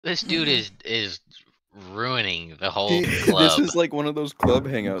This dude is ruining the whole This club. is like one of those club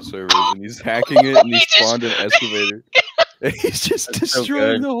hangout servers, and he's hacking it, and he spawned an excavator. And he's just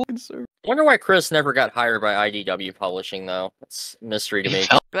destroying the whole server. I wonder why Chris never got hired by IDW Publishing, though. It's a mystery to me.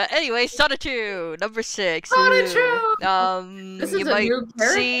 But anyway, Sonichu, number 6. Sonichu! This is You a might new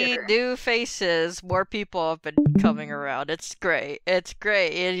see character. new faces. More people have been coming around. It's great. It's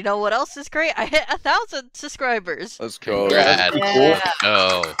great. And you know what else is great? I hit 1,000 subscribers. Let's go. Rad. Yeah.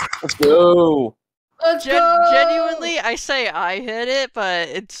 Oh. Let's go! Let's go! Genuinely, I say I hit it, but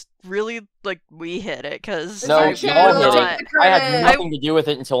it's really like we hit it, because No, It's y'all our hit channel. it. I had Credit. nothing to do with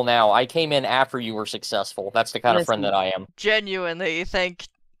it until now. I came in after you were successful. That's the kind of friend that I am. genuinely thank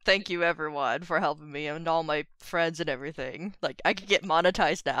you everyone for helping me and all my friends and everything. Like, I could get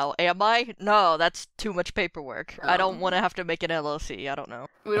monetized now. Am I? No, that's too much paperwork. I don't want to have to make an LLC. I don't know.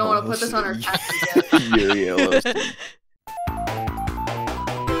 We don't want to put this on our taxes yet. You're yellow.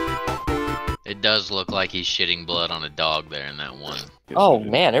 It does look like he's shitting blood on a dog there in that one. Oh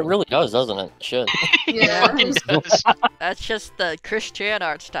man, it really does, doesn't it? It should. Yeah. Fucking does. That's just the Christian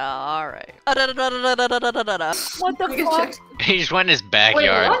art style. Alright. What the fuck? He just went in his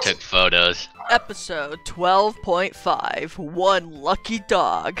backyard and what? took photos. Episode 12.5. One lucky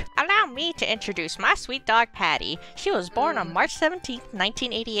dog. Allow me to introduce my sweet dog, Patti. She was born on March 17th,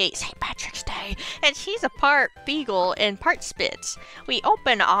 1988, St. Patrick's Day, and she's a part Beagle and part Spitz. We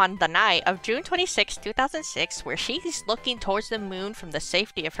open on the night of June 26, 2006, where she's looking towards the moon from the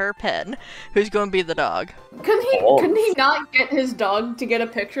safety of her pen. Who's gonna be the dog? Couldn't he not get his dog to get a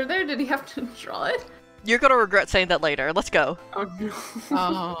picture there? Did he have to draw it? You're gonna regret saying that later. Let's go. Oh no.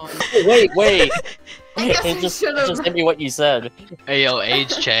 Oh. Wait. I guess he just should've. hit me what you said. Hey yo,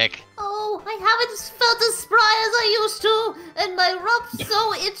 age check. Oh, I haven't felt as spry as I used to, and my rump's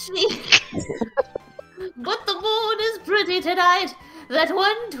so itchy. But the moon is pretty tonight. That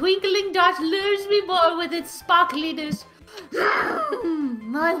one twinkling dot lures me more with its sparkliness.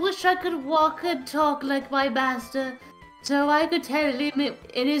 I wish I could walk and talk like my master, so I could tell him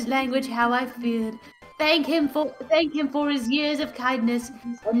in his language how I feel. Thank him for his years of kindness,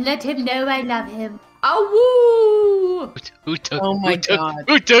 and let him know I love him. Awoo! Who took? Oh my who took, God.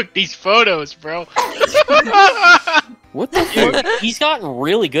 Who took these photos, bro? What the Dude, fuck? he's gotten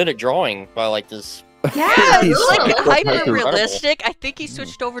really good at drawing by like this. Yeah, He's look. Like, so hyper realistic. I think he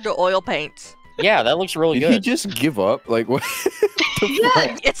switched over to oil paints. Yeah, that looks really Did he good. just give up? Like what?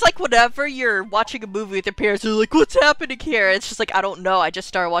 Yeah, it's like whenever you're watching a movie with your parents, they're like, "What's happening here?" It's just like, I don't know. I just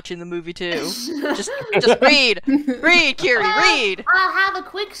started watching the movie too. Just read, Kiri, read. I'll have a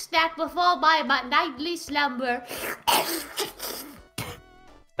quick snack before my nightly slumber.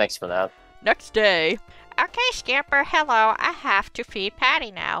 Thanks for that. Next day. Okay, Scamper, hello. I have to feed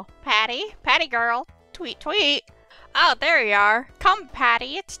Patti now. Patti girl. Tweet, tweet. Oh, there you are. Come,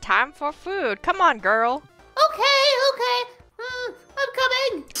 Patti, it's time for food. Come on, girl. Okay. I'm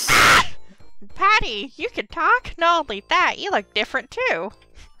coming. Patti, you can talk? Not only that, you look different too.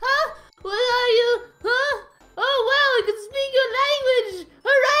 Huh? What are you? Huh? Oh wow, I can speak your language.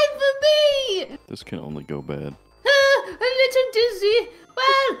 Hooray for me! This can only go bad. A little dizzy.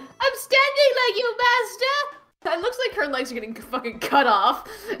 Well, I'm standing like you, master. That looks like her legs are getting fucking cut off.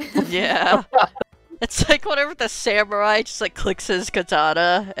 Yeah. It's like whenever the samurai just like clicks his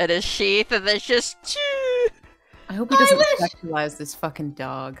katana and his sheath, and then just. I hope he doesn't sexualize this fucking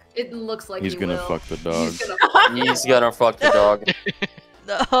dog. It looks like He's he gonna will. fuck the dog. He's gonna He's gonna fuck the dog.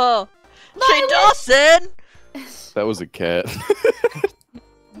 No. Shane Dawson! That was a cat.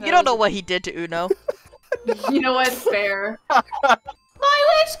 You don't know what he did to Uno. You know what? Fair. My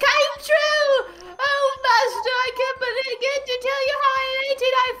wish came true! Oh, master, I can't begin to tell you how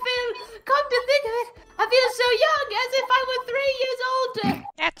elated I feel. Come to think of it, I feel so young, as if I were 3 years older.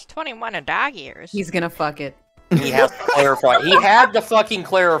 That's 21 in dog years. He's gonna fuck it. He has to clarify. He had to fucking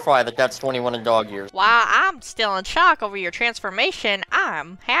clarify that that's 21 in dog years. While I'm still in shock over your transformation,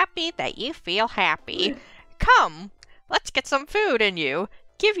 I'm happy that you feel happy. Come, let's get some food in you.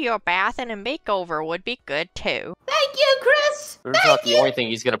 Give you a bath and a makeover would be good too. Thank you, Chris. There's not the only thing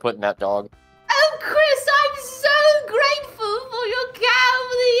he's gonna put in that dog. Oh, Chris, I'm so grateful for your care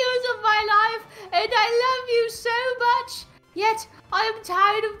over the years of my life, and I love you so much. Yet, I am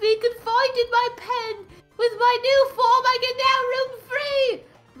tired of being confined in my pen. With my new form, I can now roam free.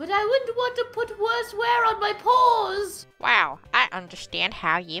 But I wouldn't want to put worse wear on my paws. Wow, I understand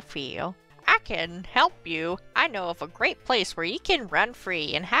how you feel. I can help you. I know of a great place where you can run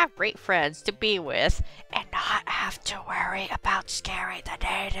free and have great friends to be with and not have to worry about scaring the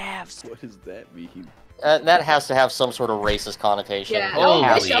natives. What does that mean? That has to have some sort of racist connotation. Yeah. Holy It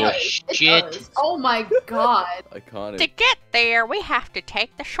has it to. does. It shit. does. Oh my god. Iconic. To get there, we have to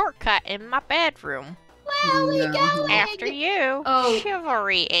take the shortcut in my bedroom. Where are we going? After you, Oh.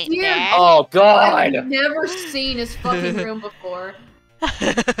 chivalry ain't Dear dead. Oh God! I've never seen his fucking room before.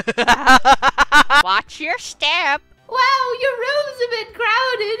 Watch your step. Wow, your room's a bit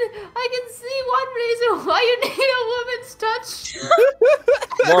crowded. I can see one reason why you need a woman's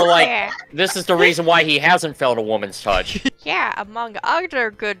touch. More like, Yeah. this is the reason why he hasn't felt a woman's touch. Yeah, among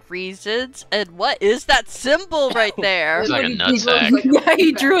other good reasons. And what is that symbol right there? It's like a He nutsack. looks like Yeah,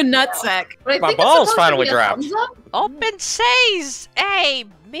 he drew a nutsack. But I My think it's balls supposed finally to be a dropped. thumbs up. Open says, hey,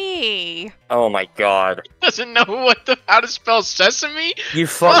 me. Oh my God! Doesn't know how to spell sesame? You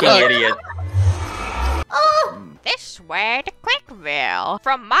fucking Fuck. idiot! This way to Quickville.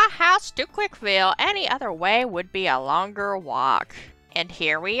 From my house to Quickville, any other way would be a longer walk. And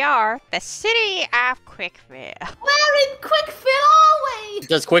here we are, the city of Quickville. Where in Quickville are we?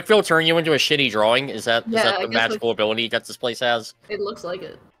 Does Quickville turn you into a shitty drawing? Is that Yeah, I the guess magical ability that this place has? It looks like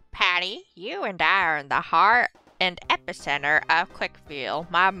it. Patty, you and I are in the heart and epicenter of Quickville.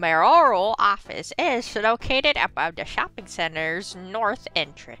 My mayoral office is located above the shopping center's north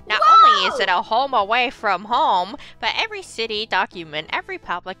entrance. Not only is it a home away from home, but every city document, every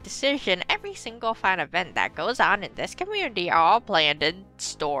public decision, every single fun event that goes on in this community are all planned and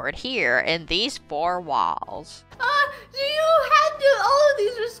stored here in these 4 walls. Do you handle all of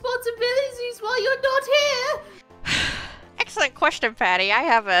these responsibilities while you're not here? Excellent question, Patty. I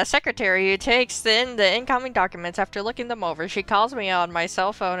have a secretary who takes in the incoming documents after looking them over. She calls me on my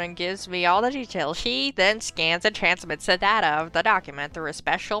cell phone and gives me all the details. She then scans and transmits the data of the document through a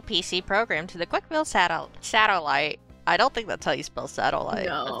special PC program to the Quickville satellite. I don't think that's how you spell satellite.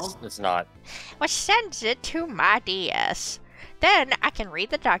 No. It's not. Which sends it to my DS. Then I can read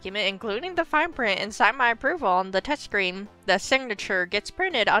the document, including the fine print, and sign my approval on the touchscreen. The signature gets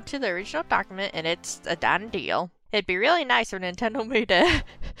printed onto the original document, and it's a done deal. It'd be really nice if Nintendo made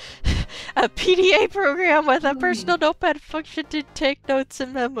a PDA program with a personal notepad function to take notes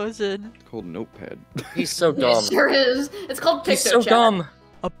and memos in. It's called Notepad. He's so It dumb. sure is. It's called He's PictoChat. so dumb.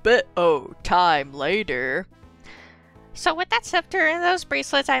 A bit time later. So with that scepter and those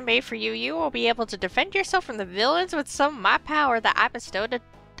bracelets I made for you, you will be able to defend yourself from the villains with some of my power that I bestowed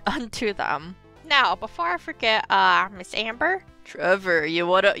unto them. Now, before I forget, Miss Amber? Trevor, you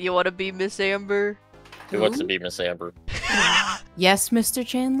wanna be Miss Amber? Who wants to be Miss Amber? Yes, Mr.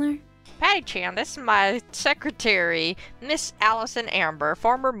 Chandler? Patty Chan, this is my secretary, Miss Allison Amber,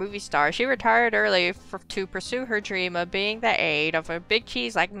 former movie star. She retired early to pursue her dream of being the aide of a big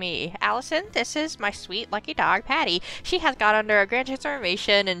cheese like me. Allison, this is my sweet lucky dog, Patty. She has got under a grand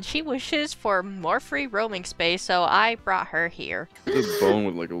transformation and she wishes for more free roaming space, so I brought her here. This bone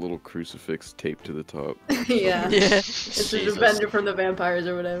with like a little crucifix taped to the top. Yeah. Yeah. It's a Jesus. defender from the vampires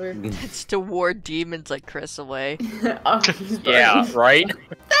or whatever. It's to ward demons like Chris away. Oh, he's Yeah, burning. right?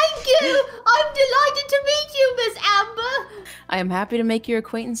 Thank you! I'm delighted to meet you, Miss Amber! I am happy to make your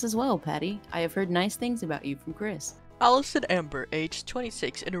acquaintance as well, Patty. I have heard nice things about you from Chris. Allison Amber, age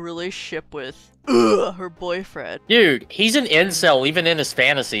 26, in a relationship with her boyfriend. Dude, he's an incel even in his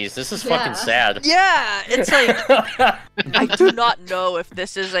fantasies. This is fucking Yeah. sad. Yeah, it's like I do not know if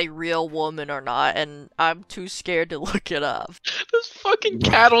this is a real woman or not, and I'm too scared to look it up. Those fucking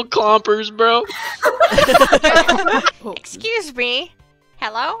cattle clompers, bro. Excuse me.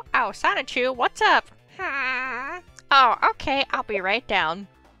 Hello? Oh, Sonichu, what's up? Oh, okay, I'll be right down.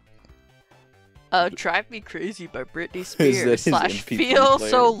 Drive Me Crazy by Britney that Spears his slash MP3 Feel player?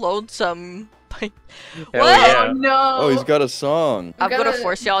 So Lonesome. Hell What? yeah. Oh no! Oh, he's got a song. I'm gonna gotta-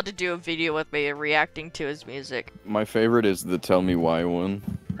 force y'all to do a video with me reacting to his music. My favorite is the Tell Me Why one.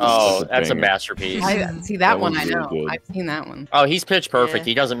 Oh, that's a banger. masterpiece. I see That that one. I one's really know. good. I've seen that one. Oh, he's pitch perfect. Yeah.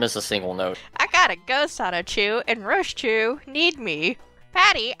 He doesn't miss a single note. I gotta go, Sonichu, and Roshchu need me.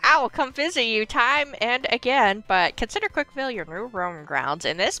 Patty, I will come visit you time and again, but consider Quickville your new roaming grounds,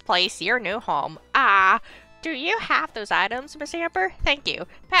 and this place your new home. Do you have those items, Miss Amber? Thank you.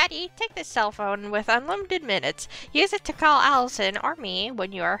 Patty, take this cell phone with unlimited minutes. Use it to call Allison or me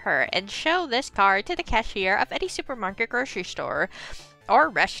when you are hurt, and show this card to the cashier of any supermarket, grocery store, or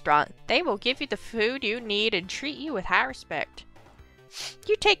restaurant. They will give you the food you need and treat you with high respect.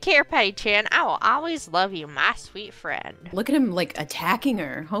 You take care, Patty Chan. I will always love you, my sweet friend. Look at him, like, attacking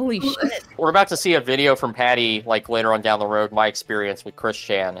her. Holy shit. We're about to see a video from Patty, like, later on down the road, my experience with Chris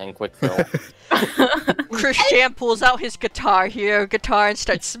Chan and Quickville. Chris Chan pulls out his guitar and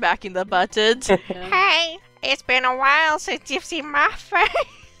starts smacking the buttons. Hey, it's been a while since you've seen my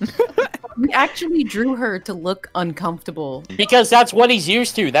face. actually drew her to look uncomfortable. Because that's what he's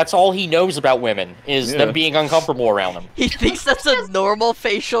used to. That's all he knows about women, is them being uncomfortable around him. He thinks that's a normal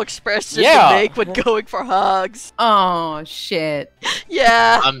facial expression Yeah. to make when going for hugs. Oh, shit.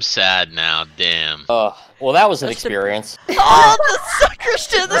 Yeah. I'm sad now. Damn. Well, that was an That's the- experience. Oh, the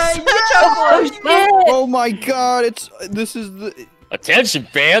Christian, the hedgehog boy. Oh my god, this is the... Attention,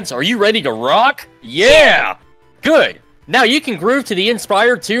 fans! Are you ready to rock? Yeah! Good! Now you can groove to the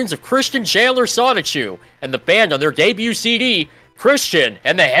inspired tunes of Christian Chandler Sonichu and the band on their debut CD, Christian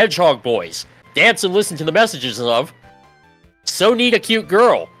and the Hedgehog Boys. Dance and listen to the messages of So Need a Cute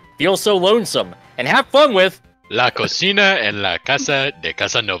Girl, Feel So Lonesome, and have fun with La cocina en la casa de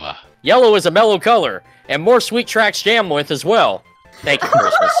Casanova. Yellow is a Mellow Color, and more sweet tracks jam with as well. Thank you,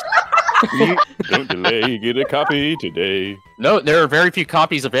 Christmas. Don't delay, get a copy today. No, there are very few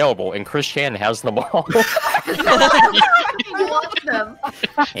copies available, and Chris Chan has them all. I watched them.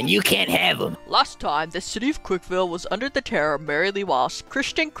 And you can't have them. Last time, the city of Quickville was under the terror of merrily whilst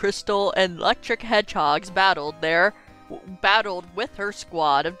Christian Crystal and Electric Hedgehogs battled with her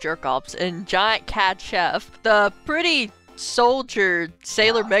squad of jerk-offs and Giant Cat Chef. The pretty soldier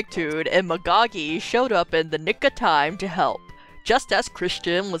Sailor Megtoon and Magagi showed up in the nick of time to help. Just as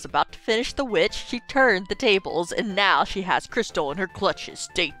Christian was about to finish the witch, she turned the tables, and now she has Crystal in her clutches.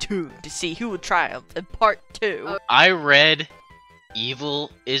 Stay tuned to see who will triumph in part 2. I read Evil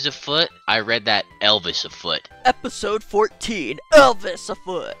is afoot. I read that Elvis afoot. Episode 14, Elvis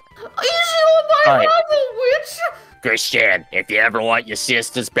afoot. Is you my Alright. rival witch? Christian, if you ever want your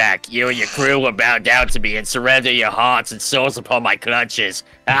sisters back, you and your crew will bow down to me and surrender your hearts and souls upon my clutches.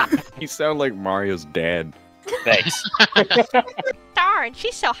 Ah, You sound like Mario's dad. thanks. Darn,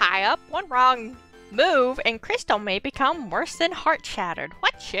 she's so high up. One wrong move, and Crystal may become worse than heart-shattered.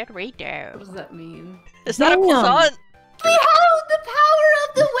 What should we What do? does that mean? Is that a Damn. croissant? Behold the power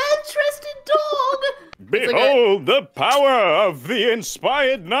of the well-trusted dog! Behold the power of the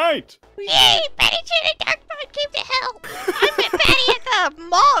inspired knight! Yay! Patty and the Dark Mind came to help! I met Patty at the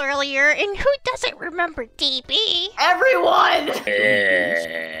mall earlier, and who doesn't remember DB? Everyone!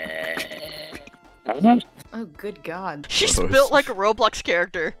 Oh, good God. She's built like a Roblox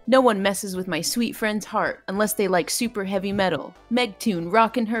character. No one messes with my sweet friend's heart unless they like super heavy metal. Megtoon,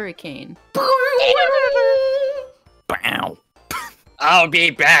 Rockin' Hurricane. Bow. I'll be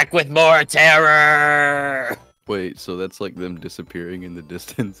back with more terror. Wait, so that's like them disappearing in the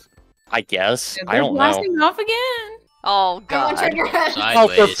distance? I guess. I They're don't know. blasting off again. Oh Everyone god. turn your head. Oh,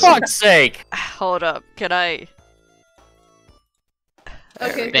 for Sideways. fuck's sake! Hold up, can I...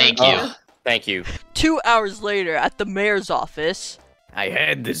 Okay, Thank go. you. Thank you. 2 hours later, at the mayor's office... I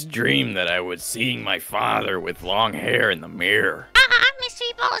had this dream that I was seeing my father with long hair in the mirror. Miss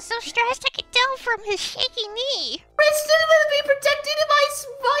Meatball is so stressed I can tell from his shaky knee. Kristen will be protected by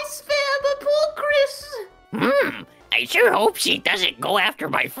spam, but poor Chris. I sure hope she doesn't go after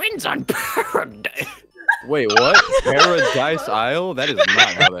my friends on Paradise. Wait, what? Paradise Isle? That is not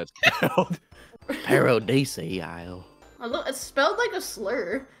how that's spelled. Paradise Isle. Look, it's spelled like a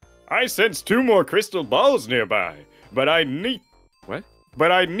slur. I sense 2 more crystal balls nearby, but I need... What?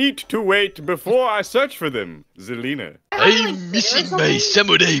 But I need to wait before I search for them, Zelina. I'm missing my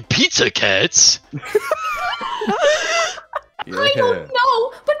samurai pizza cats. I don't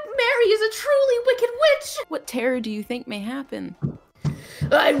know, but Mary is a truly wicked witch. What terror do you think may happen?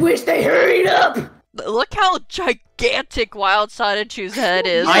 I wish they hurried up. Look how gigantic Wild Sonichu's head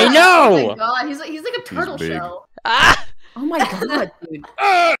is. I Oh know! my god, he's like a turtle big. shell. Ah! Oh my God, dude.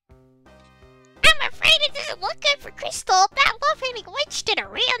 I'm afraid it doesn't look good for Crystal. That love-hating witch did a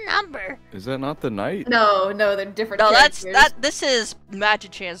real number. Is that not the knight? No, they're different No, characters. this is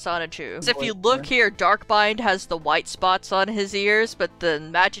Magichan Sonichu. 'Cause if you look here, Darkbind has the white spots on his ears, but the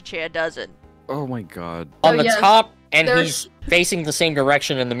Magichan doesn't. Oh my god. On the yes. top, and There's- he's facing the same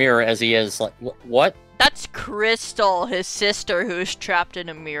direction in the mirror as he is. Like, what? That's Crystal, his sister, who's trapped in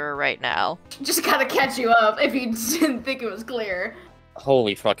a mirror right now. Just gotta catch you up if you didn't think it was clear.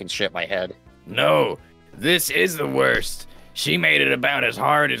 Holy fucking shit, my head. No, this is the worst. She made it about as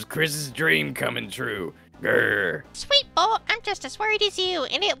hard as Chris's dream coming true. Grr. Sweet Bolt, I'm just as worried as you,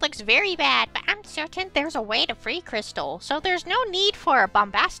 and it looks very bad, but I'm certain there's a way to free Crystal, so there's no need for a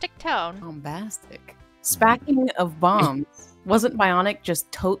bombastic tone. Bombastic. Spacking of bombs. Wasn't Bionic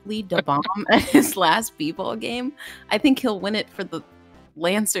just totally da bomb at his last b-ball game? I think he'll win it for the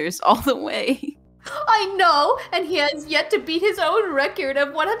Lancers all the way. I know, and he has yet to beat his own record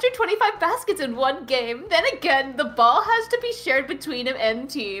of 125 baskets in one game. Then again, the ball has to be shared between him and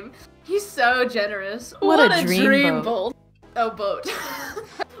team. He's so generous. What a dream boat. bolt. Oh, boat.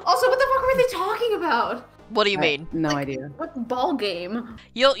 Also, what the fuck were they talking about? What do you mean? No idea. What ball game?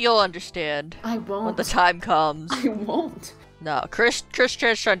 You'll understand I when won't. the time comes. I won't. No,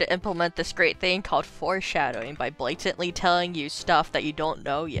 Christian's trying to implement this great thing called foreshadowing by blatantly telling you stuff that you don't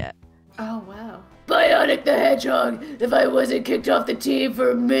know yet. Oh wow. Bionic the Hedgehog, if I wasn't kicked off the team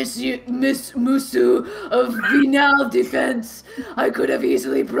for Miss Musu of Vinal Defense, I could have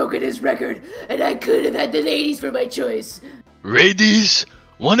easily broken his record, and I could have had the ladies for my choice. Ladies,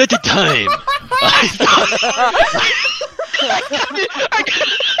 one at a time. I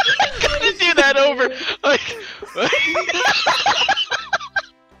couldn't do that over.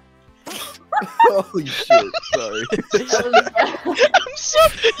 Holy shit! Sorry.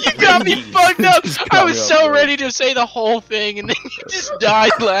 You got me fucked up. Just got I me was off so guard. ready to say the whole thing, and then you just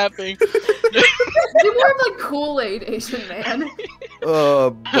died laughing. You're more of a Kool-Aid Asian man.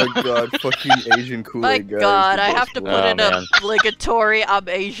 Oh my god, fucking Asian My Kool-Aid guys. god, the I have best to one. put in man. obligatory I'm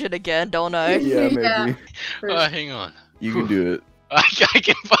Asian again, don't I? Yeah, maybe. Yeah. Hang on. You can do it. I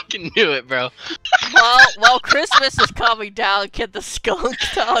can fucking do it, bro. Well, Christmas is coming down, kid the skunk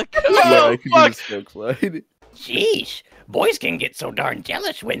talk. Yeah, I can do fuck. the smoke slide. Sheesh. Boys can get so darn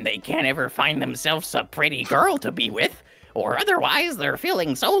jealous when they can't ever find themselves a pretty girl to be with, or otherwise they're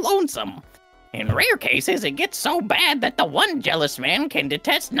feeling so lonesome. In rare cases, it gets so bad that the one jealous man can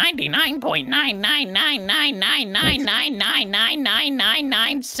detest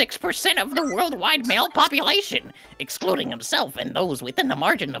 99.999999999999996% of the worldwide male population, excluding himself and those within the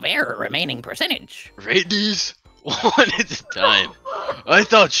margin of error remaining percentage. Ladies, one at a time. I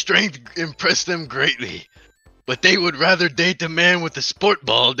thought strength impressed them greatly, but they would rather date a man with a sport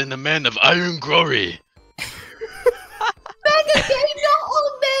ball than a man of iron glory. Megan, not all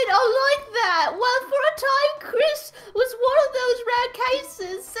men are like that. Well, for a time, Chris was one of those rare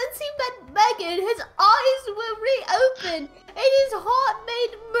cases. Since he met Megan, his eyes were reopened and his heart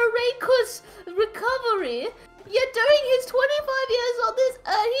made miraculous recovery. Yet during his 25 years on this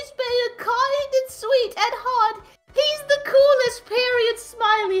earth, he's been kind and sweet at heart. He's the coolest, period,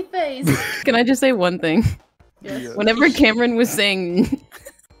 smiley face. Can I just say one thing? Yes. Whenever Cameron was saying,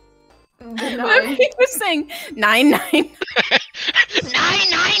 whenever he was saying 99,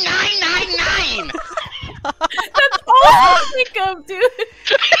 99999. that's all I think of, dude.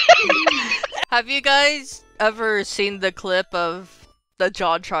 Have you guys ever seen the clip of the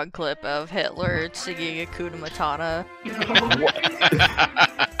JonTron clip of Hitler singing Hakuna Matata?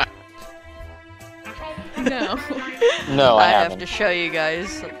 No. No, I I have haven't. to show you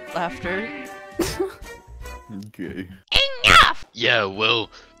guys after. Okay. Enough! Yeah, well,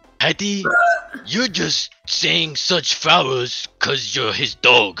 Patti, you're just saying such flowers 'cause you're his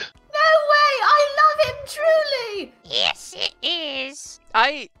dog. No way! I love him truly! Yes, it is.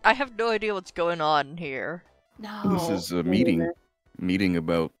 I have no idea what's going on here. No. This is a meeting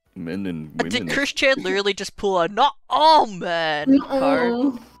about men and women. Did Christian literally just pull a not all men card?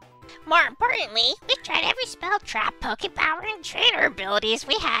 No. More importantly, we tried every spell, trap, pokepower, and trainer abilities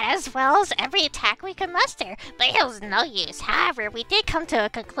we had, as well as every attack we could muster, but it was no use. However, we did come to a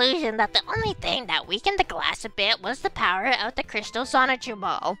conclusion that the only thing that weakened the glass a bit was the power of the Crystal Sonichu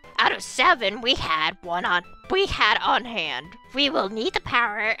Ball. Out of 7, we had on hand. We will need the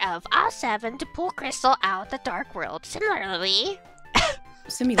power of all 7 to pull Crystal out the Dark World. Similarly,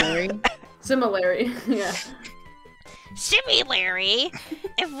 Similarity. Yeah.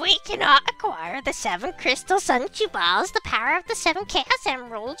 if we cannot acquire the 7 Crystal Sonichu Balls, the power of the 7 Chaos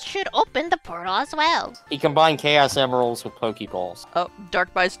Emeralds should open the portal as well. He combined Chaos Emeralds with Pokeballs. Oh,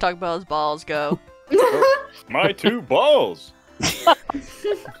 Darkbite's talking about his balls. Go. My 2 balls.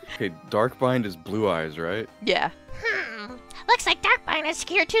 Okay, Darkbind is Blue Eyes, right? Yeah. Looks like Darkbind has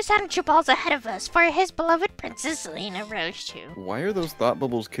secured 2 Sonichu Balls ahead of us for his beloved Princess Selena Rose too. Why are those thought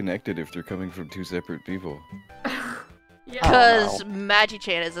bubbles connected if they're coming from 2 separate people? Because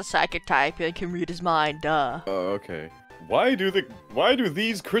Magichan is a psychic type and can read his mind, duh. Oh, okay. Why do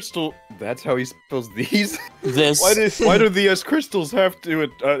these crystal? That's how he spells these? This. Why do these crystals have to?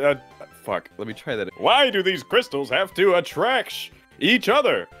 Fuck, let me try that. Why do these crystals have to attract each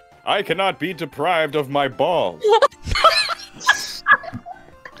other? I cannot be deprived of my balls.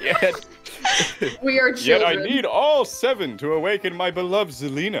 Yet We are Yet I children. need all 7 to awaken my beloved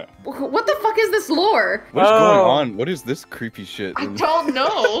Zelina. What the fuck is this lore? What is going on? What is this creepy shit? I don't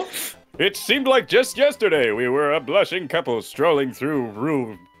know. It seemed like just yesterday we were a blushing couple strolling through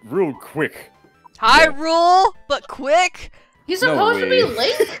Rule Quick. High rule, but quick. He's No supposed to be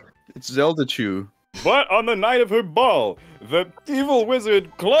way. Link? It's Zelda Chew. But on the night of her ball, the evil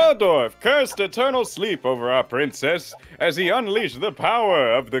wizard Clawdorf cursed eternal sleep over our princess as he unleashed the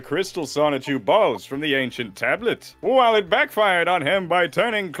power of the crystal Sonichu balls from the ancient tablet. While it backfired on him by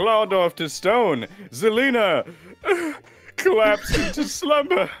turning Clawdorf to stone, Zelina collapsed into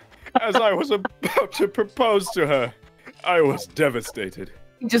slumber as I was about to propose to her. I was devastated.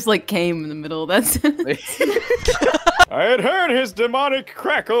 He just like came in the middle of that sentence. I had heard his demonic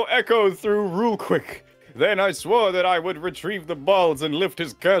crackle echo through Rulequick. Then I swore that I would retrieve the balls and lift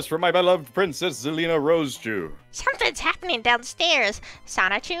his curse from my beloved Princess Zelina Rosedew. Something's happening downstairs.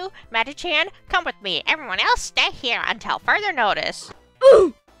 Sonichu, Magichan, come with me. Everyone else, stay here until further notice.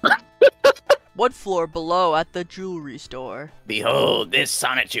 One floor below at the jewelry store. Behold, this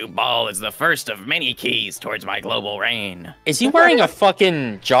Sonichu ball is the first of many keys towards my global reign. Is he wearing a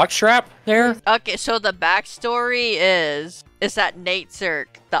fucking jockstrap there? Okay, so the backstory is that Nate Zerk,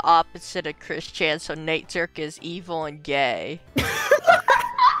 the opposite of Christian, so Nate Zerk is evil and gay.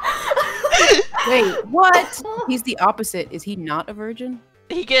 Wait, what? He's the opposite. Is he not a virgin?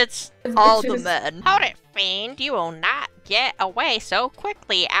 He gets all the men. Hold it, fiend. You will not get away so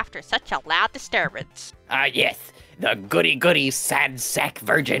quickly after such a loud disturbance. Yes, the goody-goody sad sack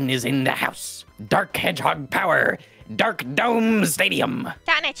virgin is in the house. Dark Hedgehog Power, Dark Dome Stadium.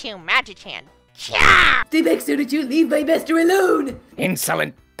 Sonichu, Magichan. Stay back, Sonichu. Leave my master alone.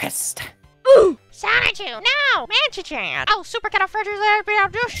 Insolent pest. Ooh! Sonichu, no! Magichan! Oh,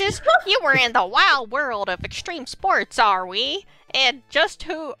 supercalifragilisticexpialidocious! You were in the wild world of extreme sports, are we? And just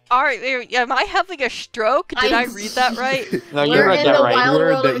who are... Am I having a stroke? Did I read that right? No, you We're read in that the right. wild You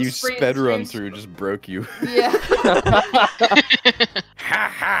world read of that you extreme sped run streams. through just broke you. Yeah. Ha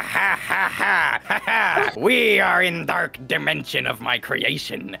ha ha ha ha ha ha! We are in dark dimension of my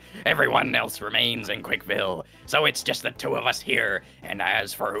creation. Everyone else remains in Quickville, so it's just the two of us here. And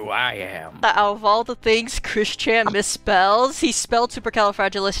as for who I am, Out of all the things Christian misspells, he spelled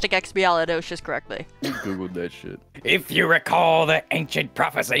supercalifragilisticexpialidocious correctly. You googled that shit. if you recall the ancient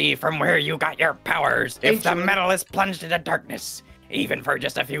prophecy from where you got your powers, if the metal is plunged into darkness, even for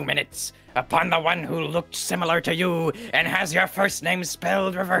just a few minutes, upon the one who looked similar to you and has your first name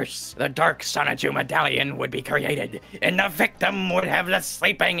spelled reverse, the Dark Sonichu Medallion would be created, and the victim would have the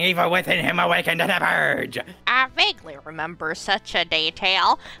sleeping evil within him awakened to the purge. I vaguely remember such a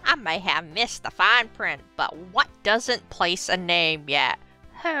detail. I may have missed the fine print, but what doesn't place a name yet?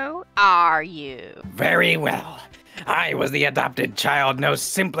 Who are you? Very well. I was the adopted child known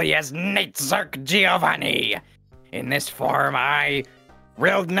simply as Nate Zerk Giovanni. In this form, I...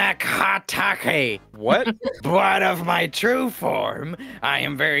 Rildnak Hatake. What? But of my true form, I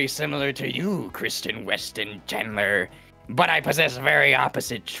am very similar to you, Kristen Weston Chandler. But I possess very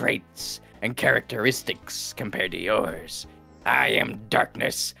opposite traits and characteristics compared to yours. I am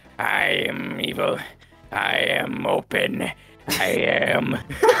darkness. I am evil. I am open. I am...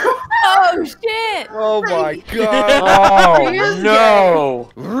 Oh shit! Oh my god! Oh no!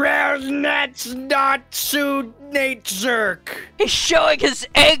 Rildnak's not suit Nate Zerk. He's showing his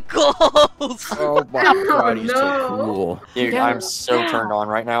ankles! Oh my god, he's so no. cool. Dude, Yeah. I'm so turned on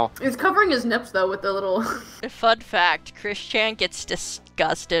right now. He's covering his nips though with the little. Fun fact, Christian gets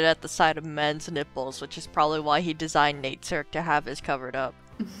disgusted at the sight of men's nipples, which is probably why he designed Nate Zerk to have his covered up.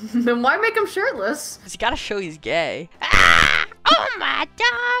 Then why make him shirtless? He's gotta show he's gay. Ah! Oh my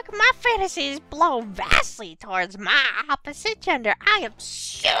dog! My fantasies blow vastly towards my opposite gender. I am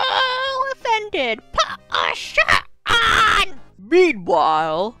so offended. Put a shirt on!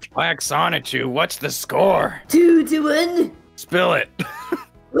 Meanwhile... Black Sonichu, what's the score? 2-1. Spill it.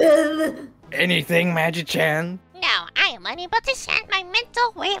 Well, Anything, Magichan? No, I am unable to send my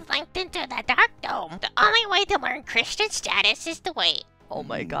mental wavelength into the dark dome. The only way to learn Christian status is to wait. Oh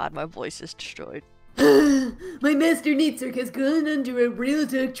my god, my voice is destroyed. my master Neetzerk has gone under a real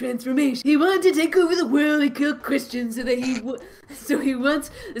dark transformation. He wanted to take over the world and kill Christians so that he wants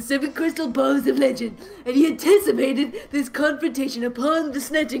the 7 crystal balls of legend, and he anticipated this confrontation upon the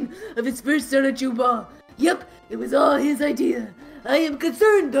snatching of his first Sonichu ball. Yep, it was all his idea. I am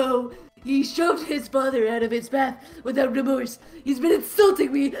concerned though. He shoved his father out of his path without remorse. He's been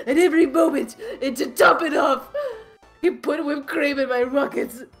insulting me at every moment, and to top it off, he put whipped cream in my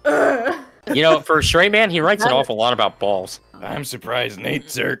rockets. You know, for a straight man, he writes an awful lot about balls. I'm surprised Nate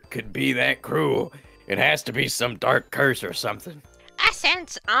Zerk could be that cruel. It has to be some dark curse or something. I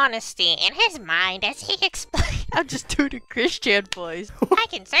sense honesty in his mind as he explained. I'm just doing a Christian voice. I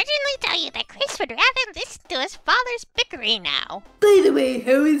can certainly tell you that Chris would rather listen to his father's bickering now. By the way,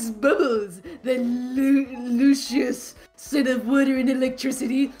 how is Bubbles, the Lucius son of water and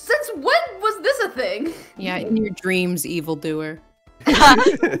electricity? Since when was this a thing? Yeah, in your dreams, evildoer.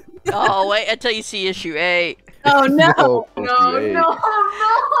 Oh, wait until you see issue 8. Oh no! No.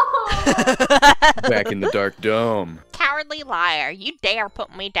 Back in the Dark Dome. Cowardly liar, you dare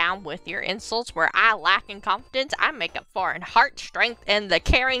put me down with your insults where I lack in confidence. I make up for in heart, strength, and the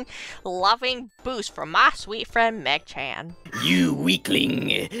caring, loving boost from my sweet friend Meg Chan. You weakling,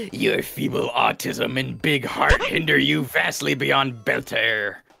 your feeble autism and big heart hinder you vastly beyond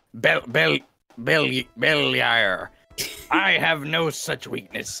Belter. Beliar. I have no such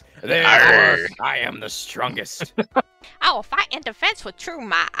weakness. Therefore, I am the strongest. I will fight in defense with true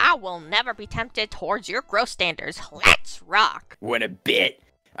might. I will never be tempted towards your gross standards. Let's rock. What a bit.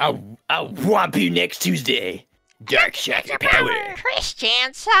 I'll whomp you next Tuesday. Dark Shack Power.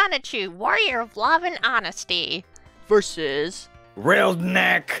 Christian Sonichu, warrior of love and honesty. Versus...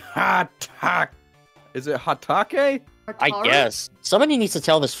 Redneck Hot. Is it Hatake? I guess. Somebody needs to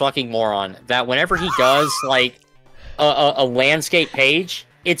tell this fucking moron that whenever he does, like, a landscape page,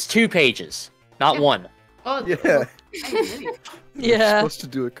 it's 2 pages, not 1. Oh, Yeah. You're Yeah. supposed to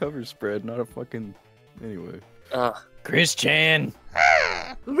do a cover spread, not a fucking... Anyway. Christian.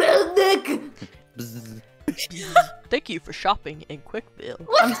 Redneck. Thank you for shopping in Quickville.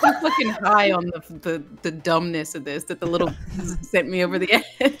 I'm so fucking high on the dumbness of this that the little sent me over the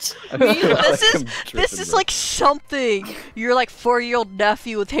edge. This is like something your like 4-year-old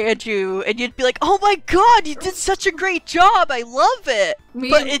nephew would hand you, and you'd be like, "Oh my god, you did such a great job! I love it."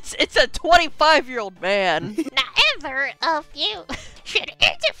 But it's a 25-year-old man. Neither of you should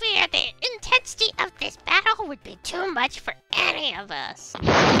interfere. The intensity of this battle would be too much for any of us.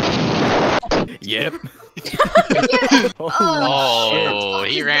 Yep. Oh,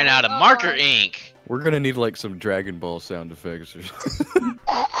 he ran out of marker ink. We're gonna need like some Dragon Ball sound effects or something.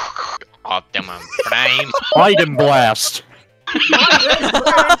 Optimum Prime. Biden blast.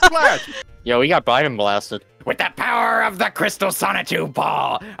 Yo, we got Biden blasted. With the power of the Crystal Sonotube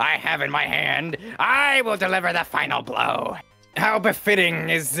Ball I have in my hand, I will deliver the final blow. How befitting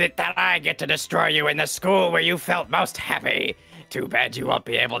is it that I get to destroy you in the school where you felt most happy? Too bad you won't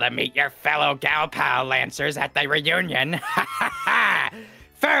be able to meet your fellow gal pal Lancers at the reunion. Ha ha ha!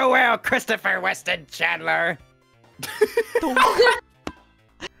 Farewell, Christopher Weston Chandler.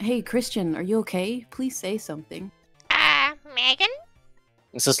 Hey, Christian, are you okay? Please say something. Megan?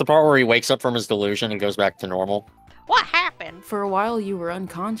 Is this the part where he wakes up from his delusion and goes back to normal? What happened? For a while, you were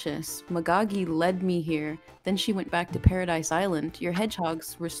unconscious. Magagi led me here. Then she went back to Paradise Island. Your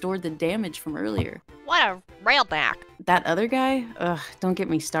hedgehogs restored the damage from earlier. What a railback. That other guy? Ugh, don't get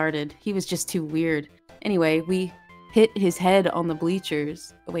me started. He was just too weird. Anyway, we hit his head on the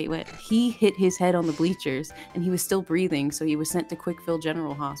bleachers. Wait, what? He hit his head on the bleachers, and he was still breathing, so he was sent to Quickville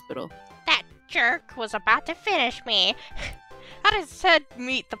General Hospital. That jerk was about to finish me. I just said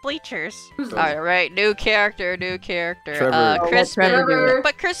meet the bleachers. Alright, new character. Trevor. Christmas. Trevor.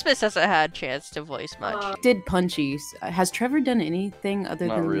 But Christmas hasn't had a chance to voice much. Did Punchies. Has Trevor done anything other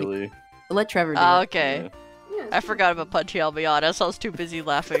Not than... really. Let Trevor do Oh, it. okay. I forgot about Punchy, I'll be honest. I was too busy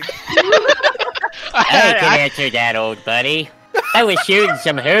laughing. I can answer that, old buddy. I was shooting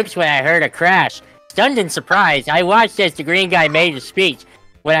some hoops when I heard a crash. Stunned and surprised, I watched as the green guy made his speech.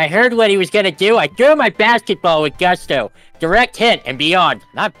 When I heard what he was gonna do, I threw my basketball with gusto. Direct hit and beyond.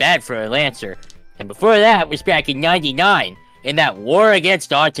 Not bad for a Lancer. And before that was back in '99, in that War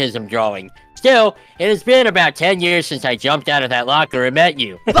Against Autism drawing. Still, it has been about 10 years since I jumped out of that locker and met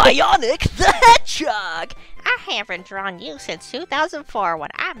you. Bionic the Hedgehog! I haven't drawn you since 2004 when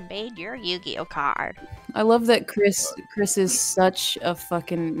I made your Yu-Gi-Oh card. I love that Chris is such a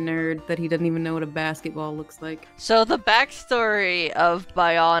fucking nerd that he doesn't even know what a basketball looks like. So the backstory of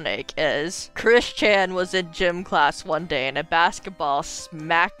Bionic is Chris Chan was in gym class one day and a basketball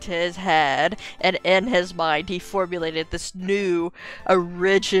smacked his head, and in his mind he formulated this new,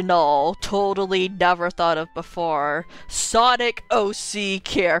 original, totally never thought of before Sonic OC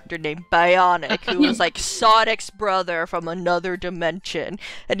character named Bionic, who was like Sonic's brother from another dimension,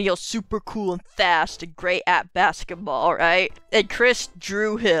 and he was super cool and fast and great at basketball, right? And Chris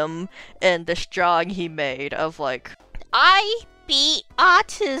drew him in this drawing he made of like, I beat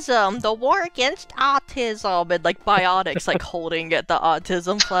autism, the war against autism, and like Bionic's like holding at the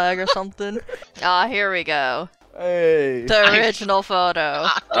autism flag or something. Here we go. Hey. The original photo.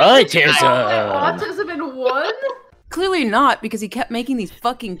 Autism! Autism in one? Clearly not, because he kept making these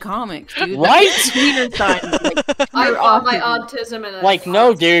fucking comics, dude. Right? Tweener signs, like, I pure fought my autism. autism in a... Like,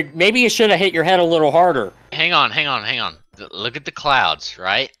 no, dude. Maybe you should have hit your head a little harder. Hang on. Look at the clouds,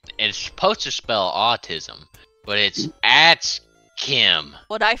 right? It's supposed to spell autism, but it's him.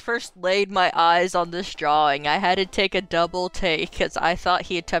 When I first laid my eyes on this drawing, I had to take a double take because I thought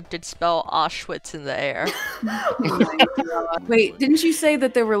he attempted to spell Auschwitz in the air. Wait, didn't you say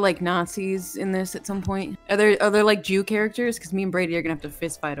that there were like Nazis in this at some point? Are there like Jew characters? Because me and Brady are gonna have to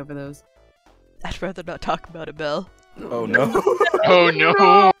fist fight over those. I'd rather not talk about it, Bill. Oh no. Oh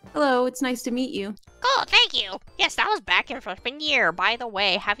no. Hello, it's nice to meet you. Cool, thank you. Yes, that was back in freshman year. By the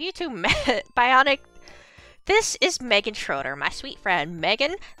way, have you two met Bionic? This is Megan Schroeder, my sweet friend.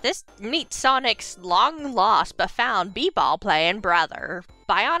 Megan, meet Sonic's long lost but found b-ball playing brother,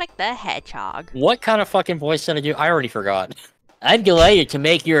 Bionic the Hedgehog. What kind of fucking voice did I do? I already forgot. I'm delighted to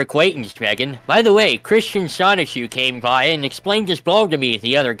make your acquaintance, Megan. By the way, Christian Sonichu came by and explained his ball to me.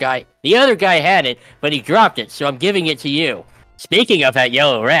 The other guy had it, but he dropped it, so I'm giving it to you. Speaking of that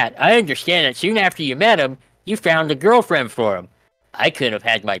yellow rat, I understand that soon after you met him, you found a girlfriend for him. I could have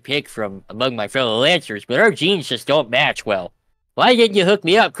had my pick from among my fellow Lancers, but our genes just don't match well. Why didn't you hook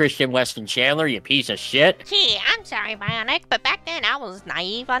me up, Christian Weston Chandler, you piece of shit? Gee, I'm sorry, Bionic, but back then I was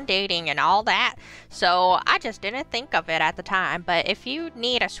naive on dating and all that, so I just didn't think of it at the time. But if you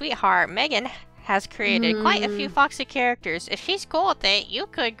need a sweetheart, Megan has created quite a few foxy characters. If she's cool with it, you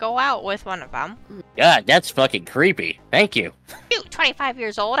could go out with one of them. God, that's fucking creepy. Thank you. Shoot, 25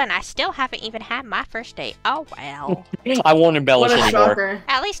 years old and I still haven't even had my first date. Oh well. I won't embellish What a anymore. shocker.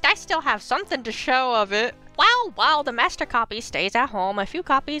 At least I still have something to show of it. While the master copy stays at home, a few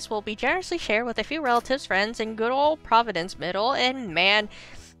copies will be generously shared with a few relatives, friends, in good old Providence Middle and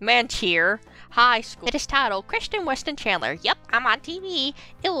Mantier High School. It is titled Christian Weston Chandler. Yep, I'm on TV.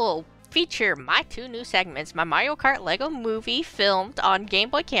 It will feature my two new segments, my Mario Kart Lego movie filmed on Game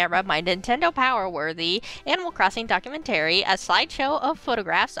Boy camera, my Nintendo Power Worthy Animal Crossing documentary, a slideshow of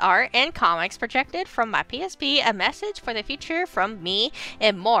photographs, art, and comics projected from my PSP, a message for the future from me,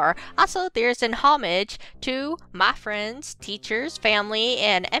 and more. Also, there's an homage to my friends, teachers, family,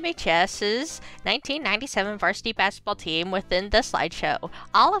 and MHS's 1997 varsity basketball team within the slideshow,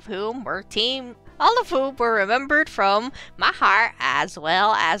 all of whom were remembered from my heart as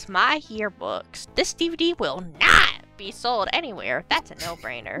well as my yearbooks. This DVD will not be sold anywhere. That's a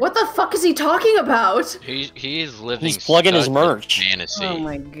no-brainer. What the fuck is he talking about? He is living. He's plugging his such a merch. Fantasy. Oh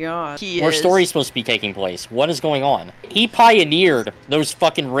my god. Where story's supposed to be taking place? What is going on? He pioneered those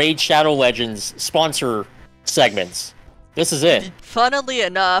fucking Raid Shadow Legends sponsor segments. This is it. Funnily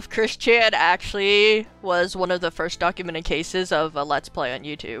enough, Christian actually was one of the first documented cases of a Let's Play on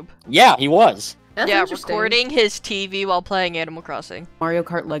YouTube. Yeah, he was. That's yeah, interesting. recording his TV while playing Animal Crossing. Mario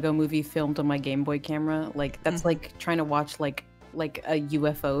Kart Lego movie filmed on my Game Boy camera. Like that's like trying to watch like a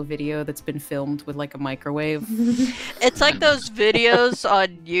UFO video that's been filmed with like a microwave. It's like those videos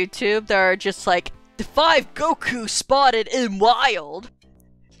on YouTube that are just like, the 5 Goku spotted in wild.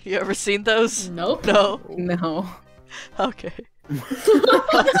 You ever seen those? Nope. No. No. Okay.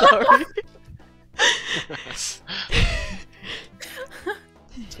 Sorry.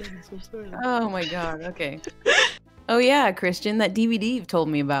 Oh my god, okay. Oh yeah, Christian, that DVD you've told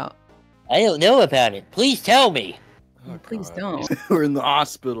me about. I don't know about it. Please tell me. Oh, Please God. don't. We're in the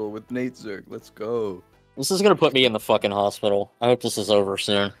hospital with Nate Zerk. Let's go. This is gonna put me in the fucking hospital. I hope this is over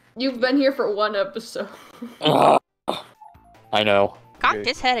soon. You've been here for one episode. Ugh. I know. Cocked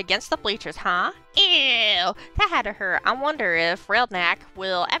his head against the bleachers, huh? Ew, that had to hurt. I wonder if Railknack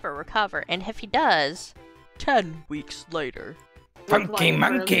will ever recover, and if he does... 10 weeks later. Funky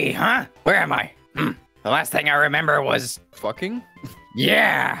monkey, huh? Where am I? The last thing I remember was... Fucking?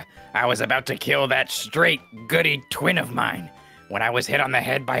 Yeah! I was about to kill that straight, goody twin of mine when I was hit on the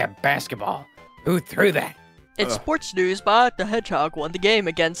head by a basketball. Who threw that? In sports news, Bionic the Hedgehog won the game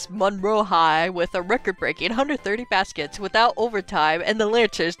against Monroe High with a record-breaking 130 baskets without overtime, and the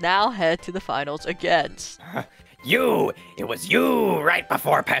Lancers now head to the finals against... You! It was you! Right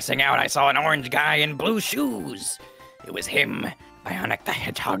before passing out, I saw an orange guy in blue shoes. It was him, Bionic the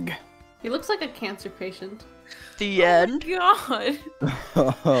Hedgehog. He looks like a cancer patient. The end. God.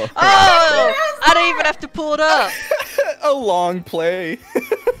 Oh! I didn't even have to pull it up! A long play.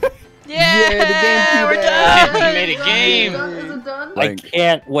 Yeah, we're done! We made a game! Is it done? I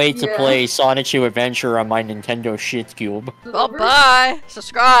can't wait to Yeah. play Sonichu Adventure on my Nintendo Shit Cube. Bye-bye!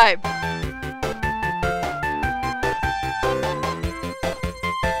 Subscribe!